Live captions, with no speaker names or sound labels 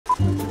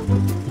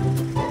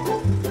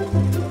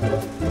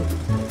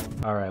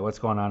Alright, what's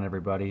going on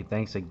everybody?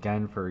 Thanks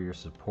again for your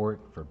support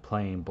for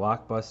playing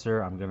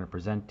Blockbuster. I'm going to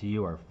present to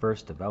you our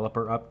first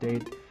developer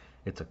update.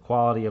 It's a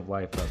quality of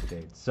life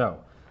update. So,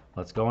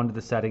 let's go into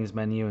the settings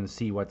menu and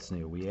see what's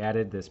new. We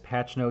added this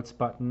patch notes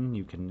button.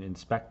 You can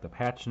inspect the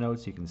patch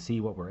notes. You can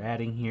see what we're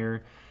adding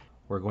here.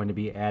 We're going to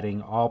be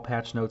adding all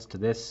patch notes to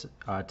this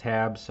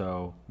tab,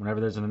 so whenever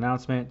there's an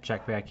announcement,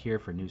 check back here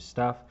for new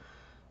stuff.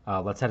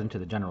 Let's head into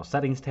the general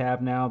settings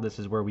tab now. This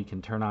is where we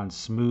can turn on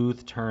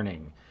smooth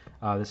turning.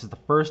 This is the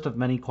first of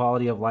many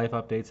quality of life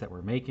updates that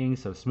we're making,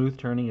 so smooth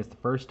turning is the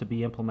first to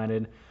be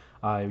implemented.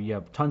 You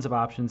have tons of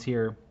options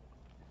here.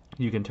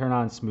 You can turn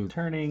on smooth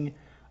turning,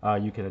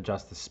 you can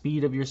adjust the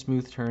speed of your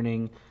smooth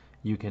turning,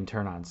 you can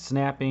turn on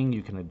snapping,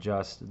 you can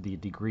adjust the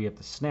degree of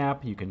the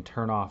snap, you can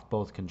turn off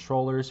both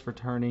controllers for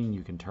turning,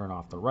 you can turn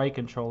off the right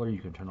controller,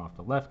 you can turn off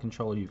the left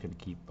controller, you can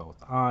keep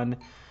both on.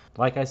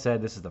 Like I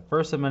said, this is the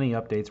first of many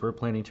updates we're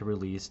planning to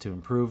release to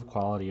improve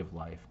quality of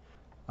life.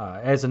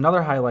 As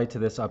another highlight to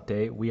this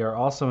update, we are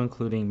also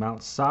including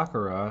Mount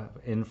Sakura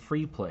in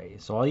free play.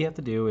 So all you have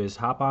to do is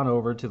hop on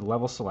over to the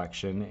level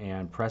selection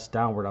and press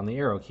downward on the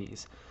arrow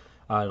keys.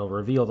 It'll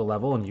reveal the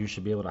level and you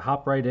should be able to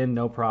hop right in,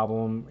 no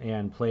problem,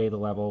 and play the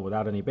level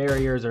without any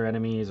barriers or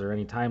enemies or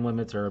any time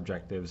limits or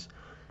objectives.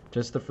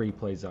 Just the free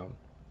play zone.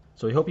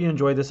 So we hope you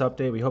enjoyed this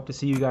update. We hope to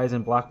see you guys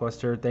in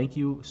Blockbuster. Thank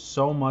you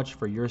so much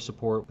for your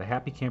support. The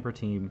Happy Camper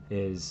team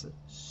is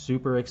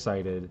super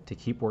excited to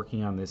keep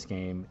working on this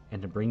game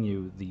and to bring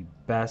you the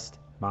best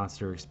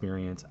monster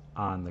experience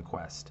on the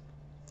Quest.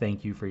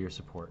 Thank you for your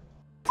support.